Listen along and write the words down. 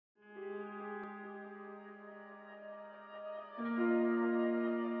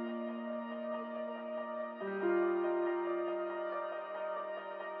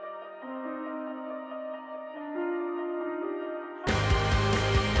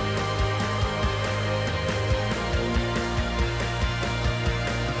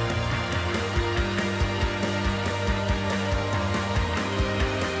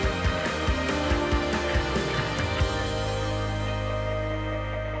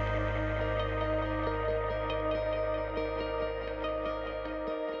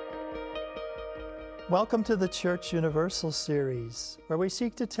Welcome to the Church Universal series, where we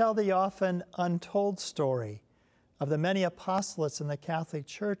seek to tell the often untold story of the many apostolates in the Catholic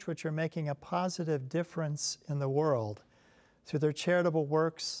Church which are making a positive difference in the world through their charitable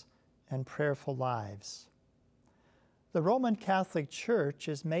works and prayerful lives. The Roman Catholic Church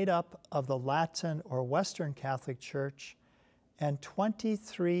is made up of the Latin or Western Catholic Church and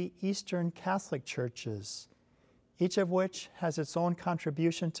 23 Eastern Catholic churches, each of which has its own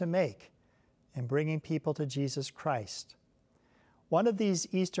contribution to make in bringing people to Jesus Christ. One of these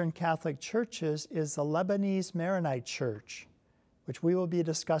Eastern Catholic churches is the Lebanese Maronite Church, which we will be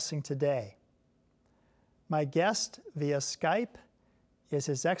discussing today. My guest via Skype is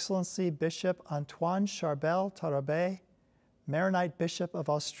His Excellency Bishop Antoine Charbel Tarabé, Maronite Bishop of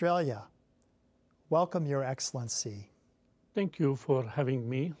Australia. Welcome, Your Excellency. Thank you for having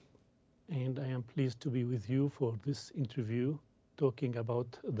me, and I am pleased to be with you for this interview talking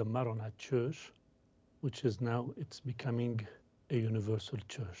about the Maronite Church, which is now it's becoming a universal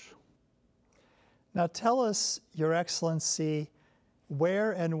church. Now tell us, Your Excellency,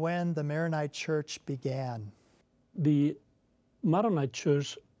 where and when the Maronite Church began. The Maronite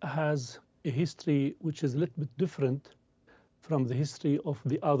Church has a history which is a little bit different from the history of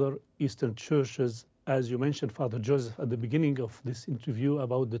the other Eastern churches. As you mentioned, Father Joseph, at the beginning of this interview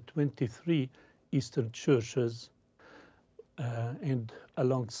about the 23 Eastern churches, and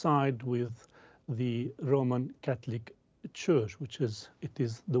alongside with the Roman Catholic Church, which is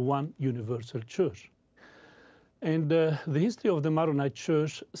the one universal church. And the history of the Maronite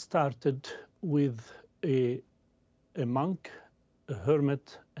Church started with a monk, a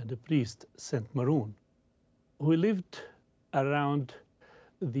hermit, and a priest, Saint Maroun, who lived around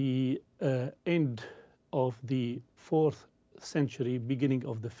the end of the 4th century, beginning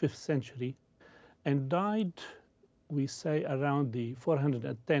of the 5th century, and died, we say, around the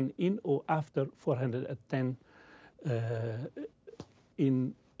 410 in or after 410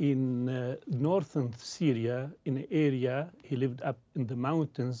 in northern Syria, in an area he lived up in the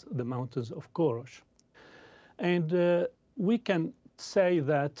mountains of Korosh. And we can say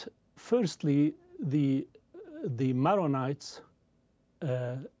that firstly the Maronites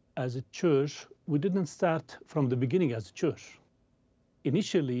as a church, we didn't start from the beginning as a church.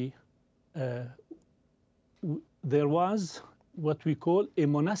 Initially, there was what we call a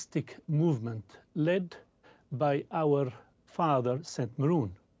monastic movement led by our father, Saint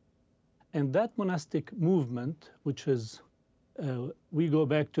Maroun. And that monastic movement, which is, we go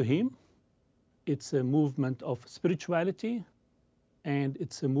back to him, it's a movement of spirituality, and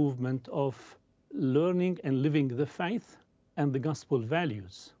it's a movement of learning and living the faith and the gospel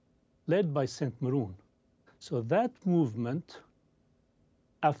values, led by Saint Maroun. So that movement,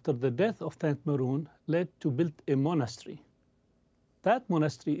 after the death of Saint Maroun, led to build a monastery. That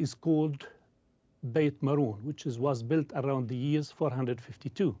monastery is called Beit Maroun, which was built around the years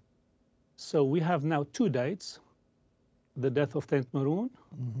 452. So we have now two dates, the death of Saint Maroun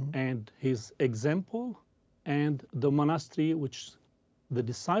and his example, and the monastery which the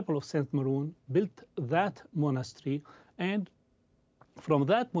disciple of Saint Maroun built that monastery, and from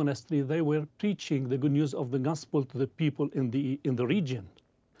that monastery they were preaching the good news of the gospel to the people in the region.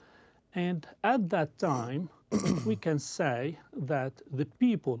 And at that time, we can say that the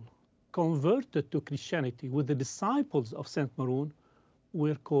people converted to Christianity with the disciples of Saint Maroun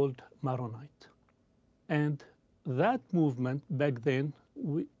were called Maronite. And that movement back then,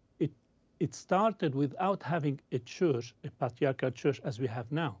 it started without having a church, a patriarchal church as we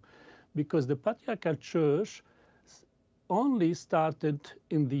have now, because the patriarchal church only started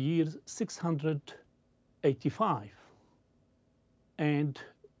in the year 685, and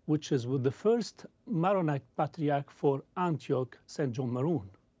which is with the first Maronite patriarch for Antioch, Saint John Maroun.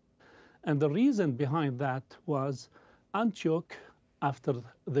 And the reason behind that was Antioch, after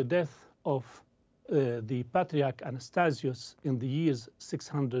the death of the patriarch Anastasius in the years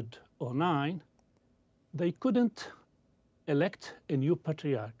 609, they couldn't elect a new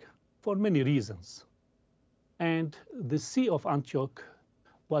patriarch for many reasons. And the see of Antioch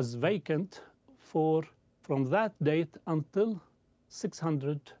was vacant from that date until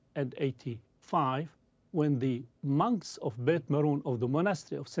 685, when the monks of Beit Maroun, of the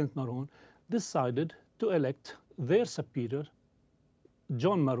monastery of Saint Maroun, decided to elect their superior,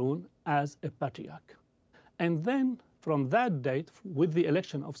 John Maroun, as a patriarch. And then from that date, with the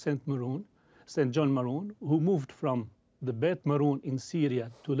election of Saint John Maroun, who moved from the Beit Maroun in Syria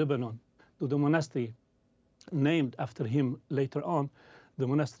to Lebanon, to the monastery named after him later on, the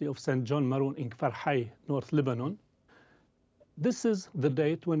monastery of Saint John Maroun in Eparchy, North Lebanon. This is the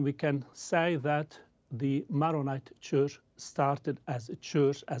date when we can say that the Maronite Church started as a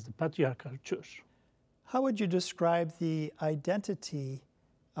church, as the patriarchal church. How would you describe the identity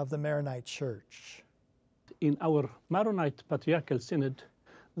of the Maronite Church? In our Maronite Patriarchal Synod,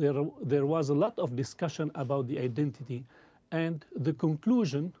 there was a lot of discussion about the identity, and the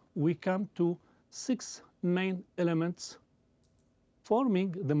conclusion, we come to 6 main elements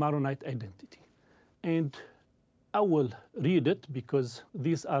forming the Maronite identity. And I will read it because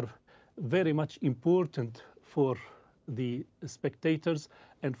these are very much important for the spectators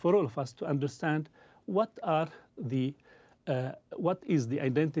and for all of us to understand what is the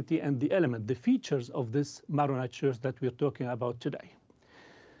identity and the element, the features of this Maronite church that we're talking about today.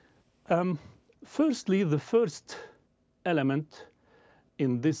 Firstly, the first element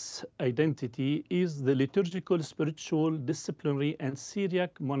in this identity is the liturgical, spiritual, disciplinary, and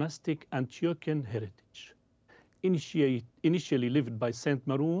Syriac monastic Antiochian heritage, initially lived by Saint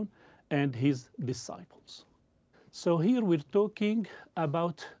Maroun and his disciples. So here we're talking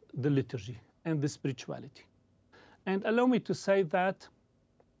about the liturgy and the spirituality. And allow me to say that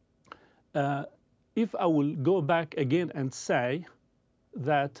if I will go back again and say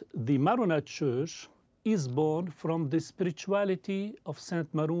that the Maronite Church is born from the spirituality of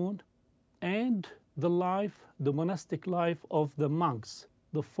Saint Maroun and the life, the monastic life of the monks,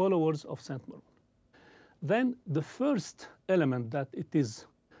 the followers of Saint Maroun. Then the first element that it is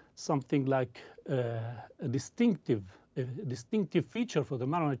something like a distinctive feature for the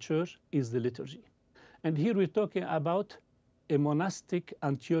Maronite Church is the liturgy. And here we're talking about a monastic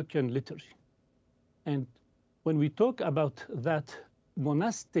Antiochian liturgy. And when we talk about that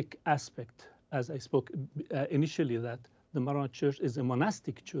monastic aspect, as I spoke initially, that the Maronite Church is a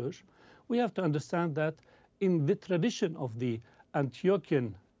monastic church, we have to understand that in the tradition of the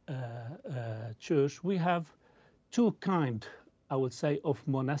Antiochian church, we have 2 kinds, I would say, of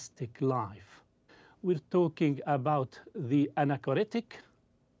monastic life. We're talking about the anachoretic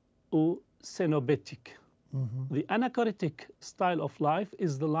or cenobitic. Mm-hmm. The anachoretic style of life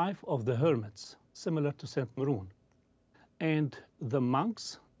is the life of the hermits, similar to Saint Maroun. And the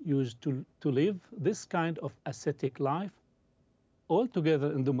monks used to live this kind of ascetic life all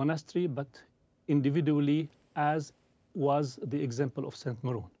together in the monastery, but individually, as was the example of Saint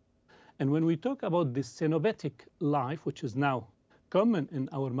Maroun. And when we talk about this cenobitic life, which is now common in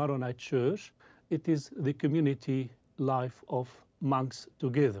our Maronite Church, it is the community life of monks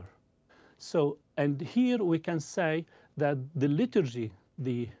together. So, and here we can say that the liturgy,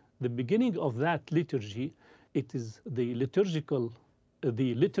 the beginning of that liturgy, it is the liturgy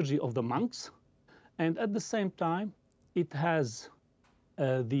of the monks, and at the same time, it has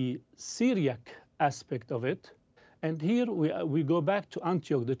the Syriac aspect of it. And here we go back to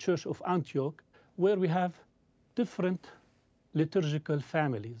Antioch, the Church of Antioch, where we have different liturgical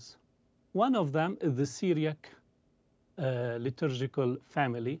families. One of them is the Syriac liturgical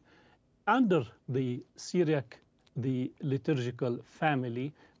family. Under the Syriac, the liturgical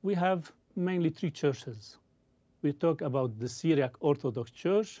family, we have mainly 3 churches. We talk about the Syriac Orthodox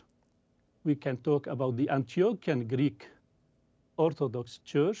Church. We can talk about the Antiochian Greek Orthodox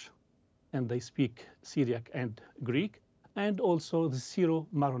Church, and they speak Syriac and Greek, and also the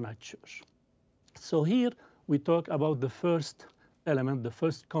Syro-Maronite Church. So here we talk about the first element, the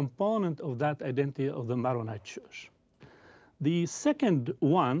first component of that identity of the Maronite Church. The second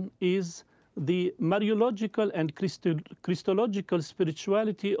one is the Mariological and Christological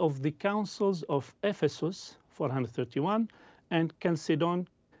spirituality of the councils of Ephesus, 431, and Chalcedon,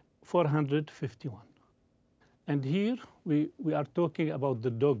 451. And here we are talking about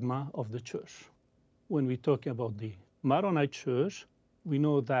the dogma of the church. When we talk about the Maronite Church, we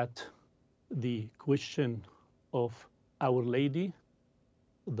know that the question of Our Lady,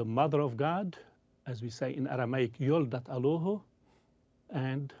 the Mother of God, as we say in Aramaic, Yoldat Aloho,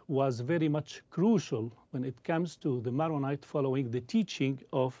 and was very much crucial when it comes to the Maronite following the teaching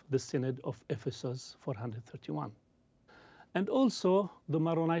of the Synod of Ephesus 431. And also the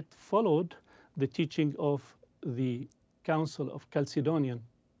Maronite followed the teaching of the Council of Chalcedonian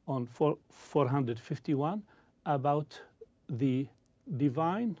on 451 about the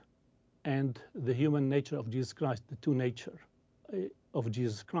divine and the human nature of Jesus Christ, the 2 nature of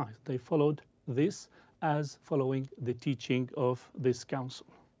Jesus Christ. They followed this as following the teaching of this council.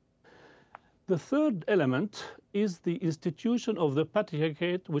 The third element is the institution of the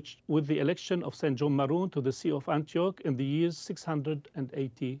Patriarchate, which with the election of St. John Maroun to the See of Antioch in the years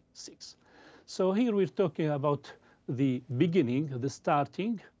 686. So here we're talking about the beginning, the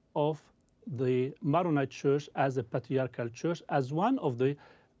starting of the Maronite Church as a patriarchal church, as one of the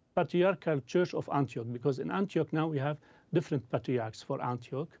patriarchal church of Antioch, because in Antioch now we have different patriarchs for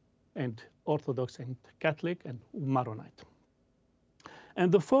Antioch, and Orthodox and Catholic and Maronite.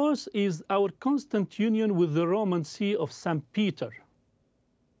 And the fourth is our constant union with the Roman See of St. Peter.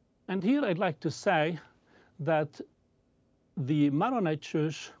 And here I'd like to say that the Maronite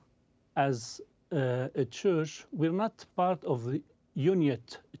Church, as a church, we're not part of the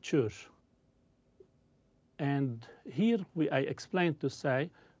Uniate Church. And here I explained to say,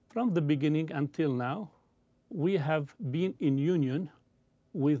 from the beginning until now, we have been in union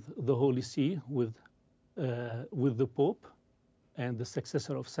with the Holy See, with the Pope and the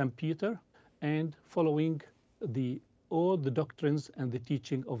successor of St. Peter, and following all the doctrines and the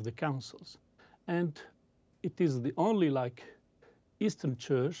teaching of the councils. And it is the only Eastern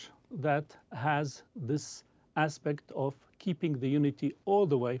Church that has this aspect of keeping the unity all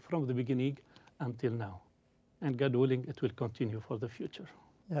the way from the beginning until now. And God willing, it will continue for the future.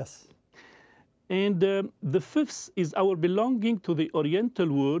 Yes. And the fifth is our belonging to the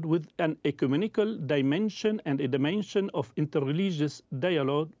Oriental world with an ecumenical dimension and a dimension of interreligious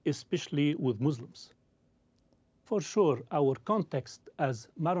dialogue, especially with Muslims. For sure, our context as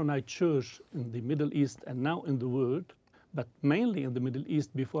Maronite Church in the Middle East and now in the world, but mainly in the Middle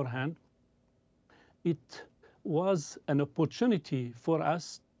East beforehand, it was an opportunity for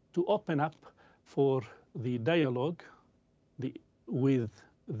us to open up for the dialogue with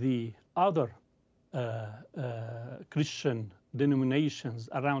the other Christian denominations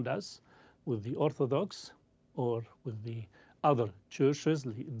around us, with the Orthodox or with the other churches,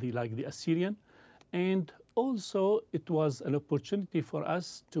 like the Assyrian. And also, it was an opportunity for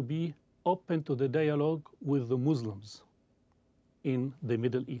us to be open to the dialogue with the Muslims in the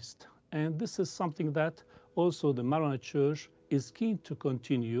Middle East. And this is something that also the Maronite Church is keen to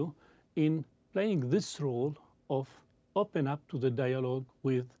continue in playing this role of open up to the dialogue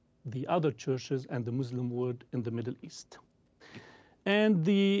with the other churches and the Muslim world in the Middle East. And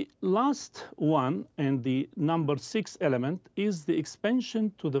the last one, and the number 6 element, is the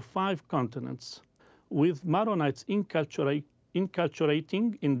expansion to the 5 continents, with Maronites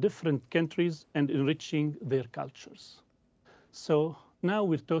inculturating in different countries and enriching their cultures. So now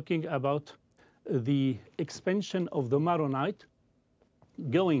we're talking about the expansion of the Maronite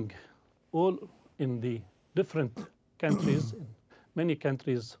going all in the different countries, in many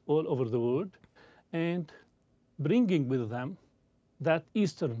countries all over the world, and bringing with them that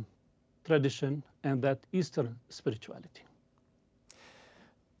Eastern tradition and that Eastern spirituality.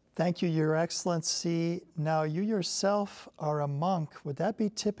 Thank you, Your Excellency. Now, you yourself are a monk. Would that be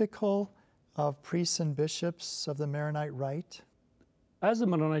typical of priests and bishops of the Maronite rite? As the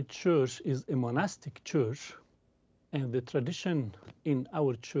Maronite Church is a monastic church, and the tradition in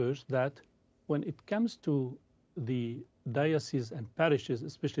our church that when it comes to the dioceses and parishes,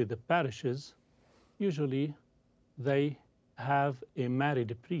 especially the parishes, usually they have a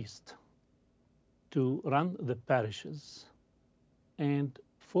married priest to run the parishes. And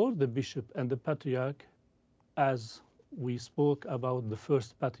for the bishop and the patriarch, as we spoke about, the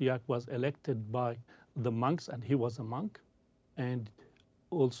first patriarch was elected by the monks, and he was a monk, and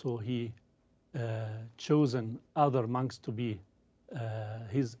also he chosen other monks to be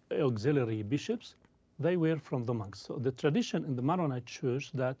his auxiliary bishops. They were from the monks. So the tradition in the Maronite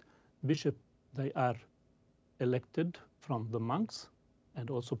Church that bishop, they are elected from the monks and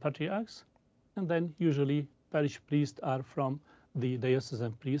also patriarchs, and then usually parish priests are from the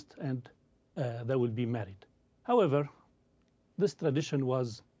diocesan priest, and they will be married. However, this tradition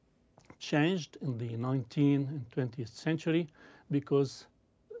was changed in the 19th and 20th century because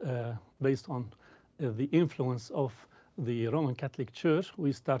based on the influence of the Roman Catholic Church,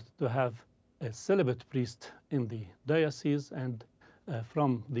 we started to have a celibate priest in the diocese, and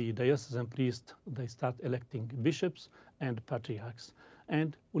from the diocesan priest, they start electing bishops and patriarchs.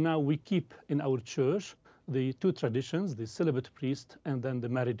 And now we keep in our church the 2 traditions, the celibate priest and then the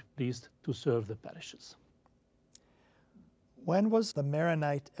married priest, to serve the parishes. When was the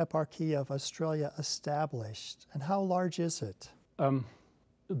Maronite Eparchy of Australia established, and how large is it?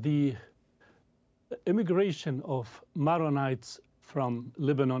 The immigration of Maronites from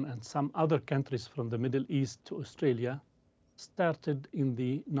Lebanon and some other countries from the Middle East to Australia started in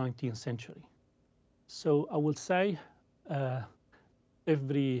the 19th century. So I will say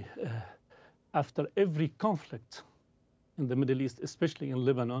after every conflict in the Middle East, especially in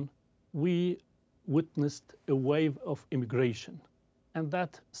Lebanon, we witnessed a wave of immigration. And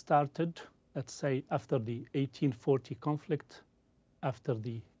that started, let's say, after the 1840 conflict, after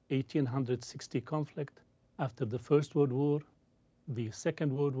the 1860 conflict, after the First World War, the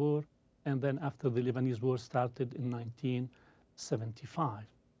Second World War, and then after the Lebanese War started in 1975.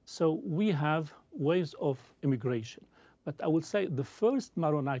 So we have waves of immigration. But I would say the first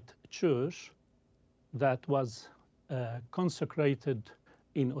Maronite church that was consecrated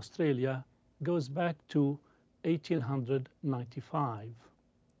in Australia goes back to 1895.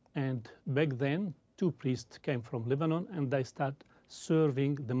 And back then, two priests came from Lebanon, and they start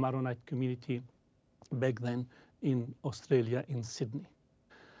serving the Maronite community back then in Australia, in Sydney.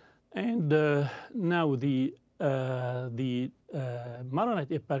 And now the Maronite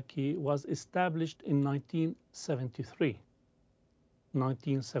Eparchy was established in 1973.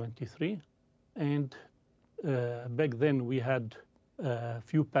 And back then we had a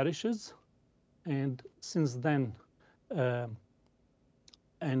few parishes, and since then,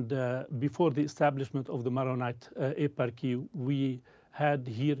 before the establishment of the Maronite Eparchy, we had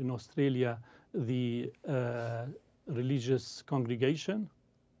here in Australia the religious congregation,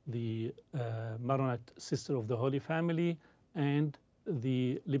 the Maronite Sister of the Holy Family, and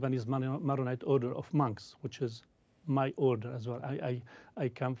the Lebanese Maronite Order of Monks, which is my order as well. I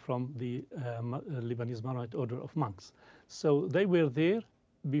come from the Lebanese Maronite Order of Monks. So they were there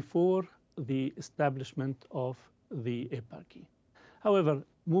before the establishment of the Eparchy. However,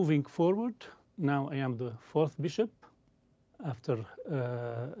 moving forward, now I am the fourth bishop after,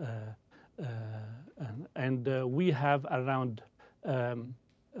 we have around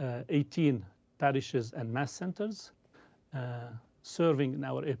 18 parishes and mass centers serving in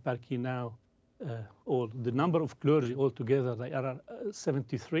our eparchy now. All the number of clergy altogether, they are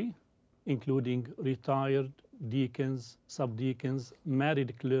 73, including retired deacons, subdeacons,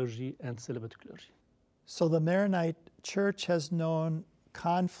 married clergy, and celibate clergy. So the Maronite Church has known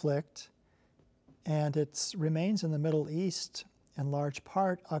conflict, and it remains in the Middle East, in large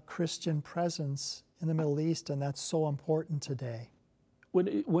part, a Christian presence in the Middle East, and that's so important today.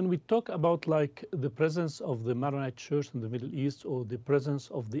 When we talk about like the presence of the Maronite Church in the Middle East, or the presence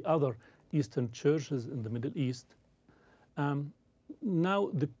of the other Eastern churches in the Middle East, now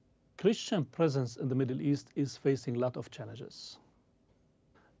the Christian presence in the Middle East is facing a lot of challenges.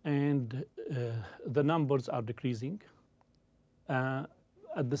 And the numbers are decreasing.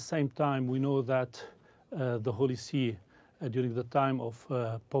 At the same time, we know that the Holy See, during the time of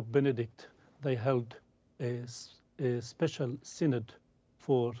Pope Benedict, they held a special synod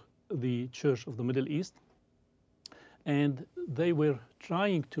for the Church of the Middle East. And they were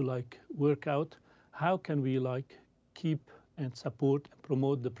trying to like work out how can we like keep and support and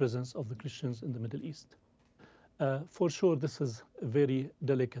promote the presence of the Christians in the Middle East. For sure, this is a very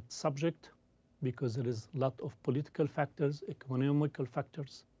delicate subject because there is a lot of political factors, economical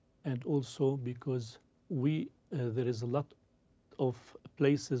factors, and also because there is a lot of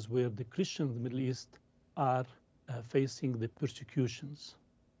places where the Christians in the Middle East are facing the persecutions.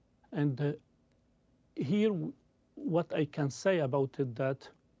 And here, what I can say about it, that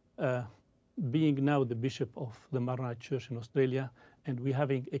being now the bishop of the Maronite Church in Australia, and we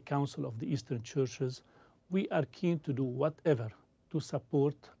having a council of the Eastern churches, we are keen to do whatever to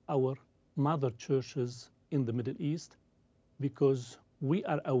support our mother churches in the Middle East, because we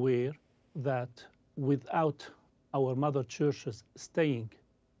are aware that without our mother churches staying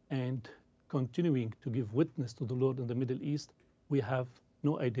and continuing to give witness to the Lord in the Middle East, we have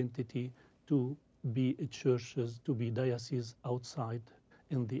no identity to be churches, to be dioceses outside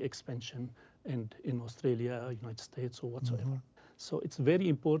in the expansion and in Australia, United States, or whatsoever. Mm-hmm. So it's very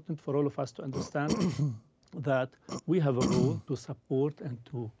important for all of us to understand that we have a role to support and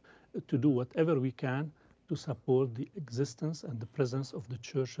to do whatever we can to support the existence and the presence of the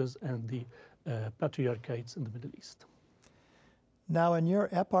churches and the patriarchates in the Middle East. Now, in your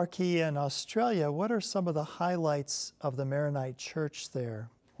eparchy in Australia, what are some of the highlights of the Maronite Church there?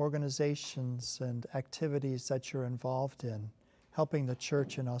 Organizations and activities that you're involved in, helping the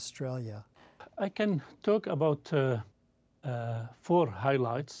church in Australia? I can talk about 4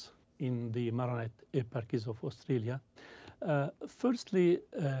 highlights in the Maronite eparchies of Australia. Firstly,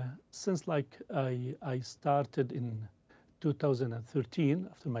 since like I started in 2013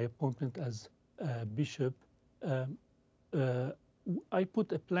 after my appointment as bishop, I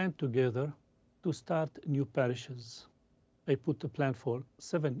put a plan together to start new parishes. I put a plan for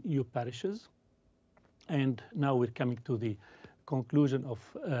 7 new parishes, and now we're coming to the conclusion of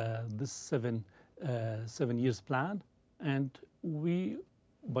this 7 years plan, and we,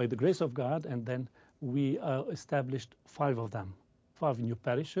 by the grace of God, and then we established 5 of them, 5 new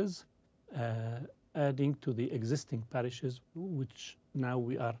parishes, adding to the existing parishes, which now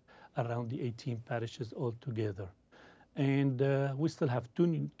we are around the 18 parishes altogether. And we still have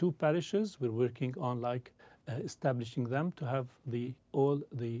 2 parishes. We're working on like establishing them to have all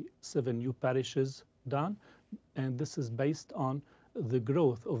the 7 new parishes done. And this is based on the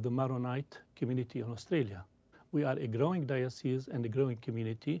growth of the Maronite community in Australia. We are a growing diocese and a growing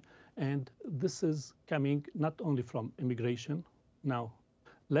community, and this is coming not only from immigration. Now,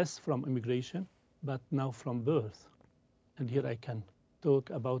 less from immigration, but now from birth. And here I can talk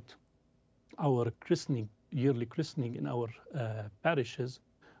about our christening, yearly christening in our parishes.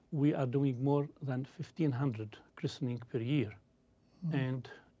 We are doing more than 1,500 christening per year. And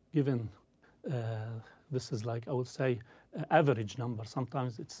given this is like, I would say, average number,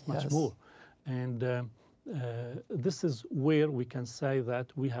 sometimes it's much more. And this is where we can say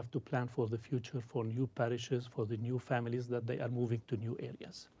that we have to plan for the future, for new parishes, for the new families that they are moving to new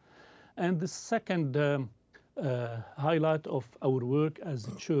areas. And the second highlight of our work as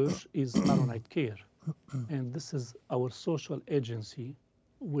a church is Maronite Care. And this is our social agency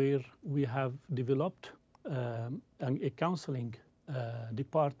where we have developed a counseling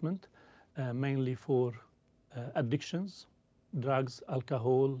department mainly for addictions, drugs,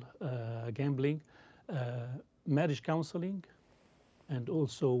 alcohol, gambling, marriage counseling, and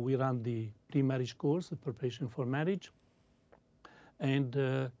also we run the pre-marriage course, the preparation for marriage.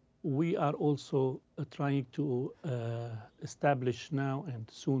 And we are also trying to establish now, and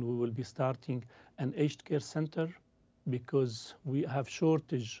soon we will be starting, an aged care center, because we have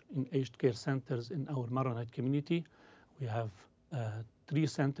shortage in aged care centers in our Maronite community. We have 3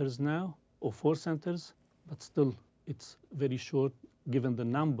 centers now, or 4 centers, but still it's very short given the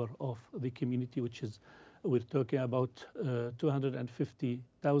number of the community, which is, we're talking about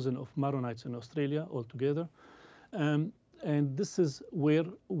 250,000 of Maronites in Australia altogether. And this is where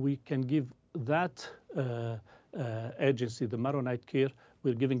we can give that agency, the Maronite Care,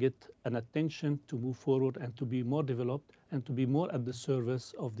 we're giving it an attention to move forward and to be more developed and to be more at the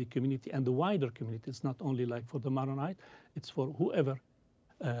service of the community and the wider community. It's not only like for the Maronite, it's for whoever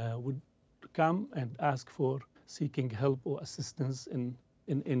would come and ask for seeking help or assistance in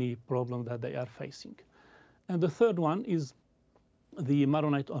any problem that they are facing. And the third one is the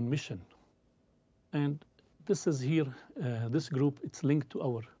Maronite on Mission. And this is here, this group, it's linked to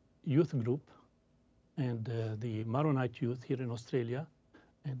our youth group and the Maronite youth here in Australia.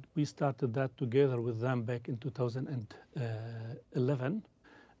 And we started that together with them back in 2011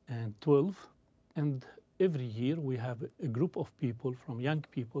 and 12. And every year we have a group of people, from young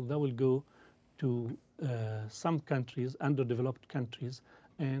people, that will go to some countries, underdeveloped countries,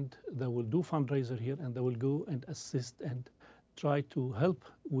 and they will do fundraiser here, and they will go and assist and try to help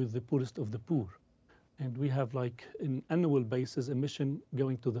with the poorest of the poor. And we have, like, an annual basis, a mission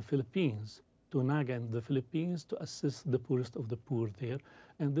going to the Philippines, to Naga in the Philippines, to assist the poorest of the poor there.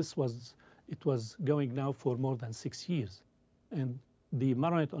 And it was going now for more than 6 years. And the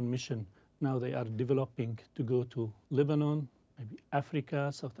Maronite on Mission, now they are developing to go to Lebanon, maybe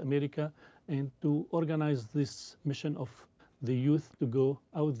Africa, South America, and to organize this mission of the youth to go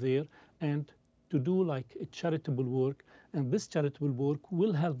out there and to do like a charitable work. And this charitable work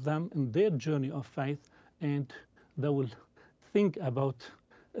will help them in their journey of faith, and they will think about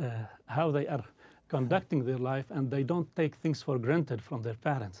how they are conducting their life, and they don't take things for granted from their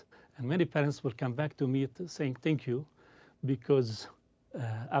parents. And many parents will come back to me saying thank you, because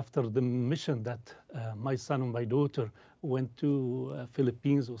after the mission that my son and my daughter went to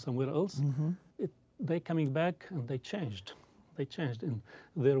Philippines or somewhere else, they coming back and they changed. They changed in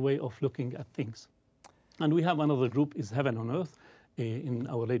their way of looking at things. And we have another group, is Heaven on Earth, in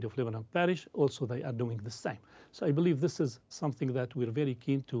Our Lady of Lebanon Parish. Also, they are doing the same. So I believe this is something that we're very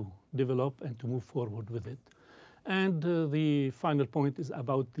keen to develop and to move forward with it. And the final point is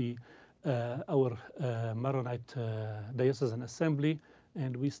about our Maronite Diocesan Assembly.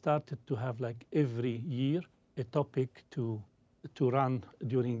 And we started to have, like, every year a topic to run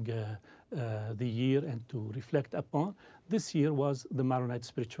during the year and to reflect upon. This year was the Maronite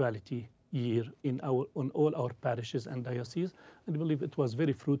Spirituality Year on all our parishes and dioceses. And I believe it was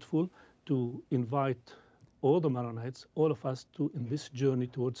very fruitful to invite all the Maronites, all of us, in this journey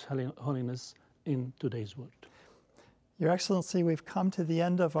towards holiness in today's world. Your Excellency, we've come to the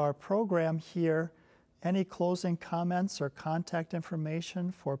end of our program here. Any closing comments or contact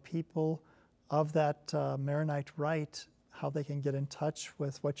information for people of that Maronite rite, how they can get in touch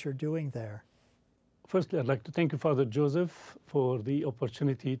with what you're doing there? Firstly, I'd like to thank you, Father Joseph, for the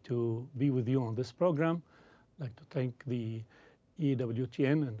opportunity to be with you on this program. I'd like to thank the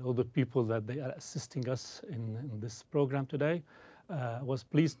EWTN and all the people that they are assisting us in this program today. I was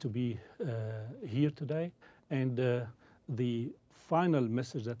pleased to be here today. And the final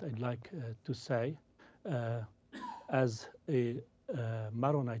message that I'd like to say, as a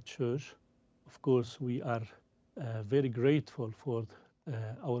Maronite church, of course, we are very grateful for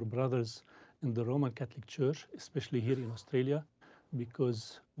our brothers in the Roman Catholic Church, especially here in Australia,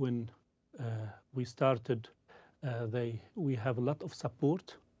 because when we started, we have a lot of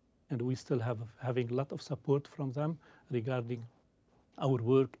support, and we still having a lot of support from them regarding our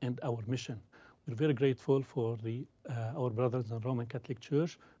work and our mission. We're very grateful for our brothers in the Roman Catholic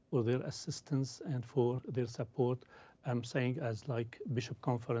Church for their assistance and for their support, I'm saying as like bishop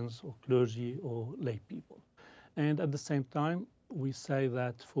conference or clergy or lay people. And at the same time, we say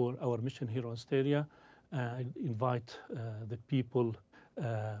that for our mission here in Australia, I invite the people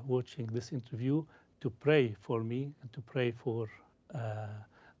watching this interview to pray for me and to pray for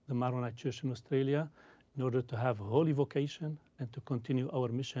the Maronite Church in Australia in order to have a holy vocation and to continue our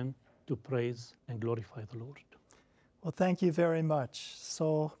mission to praise and glorify the Lord. Well, thank you very much.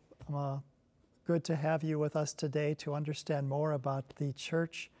 So good to have you with us today to understand more about the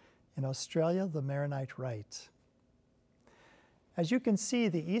church in Australia, the Maronite Rite. As you can see,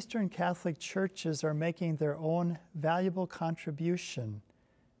 the Eastern Catholic churches are making their own valuable contribution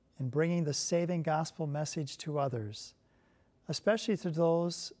in bringing the saving gospel message to others, especially to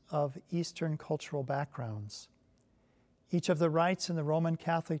those of Eastern cultural backgrounds. Each of the rites in the Roman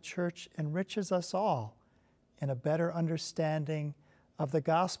Catholic Church enriches us all in a better understanding of the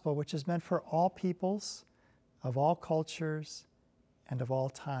gospel, which is meant for all peoples, of all cultures, and of all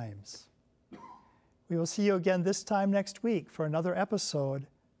times. We will see you again this time next week for another episode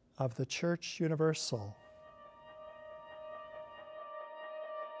of the Church Universal.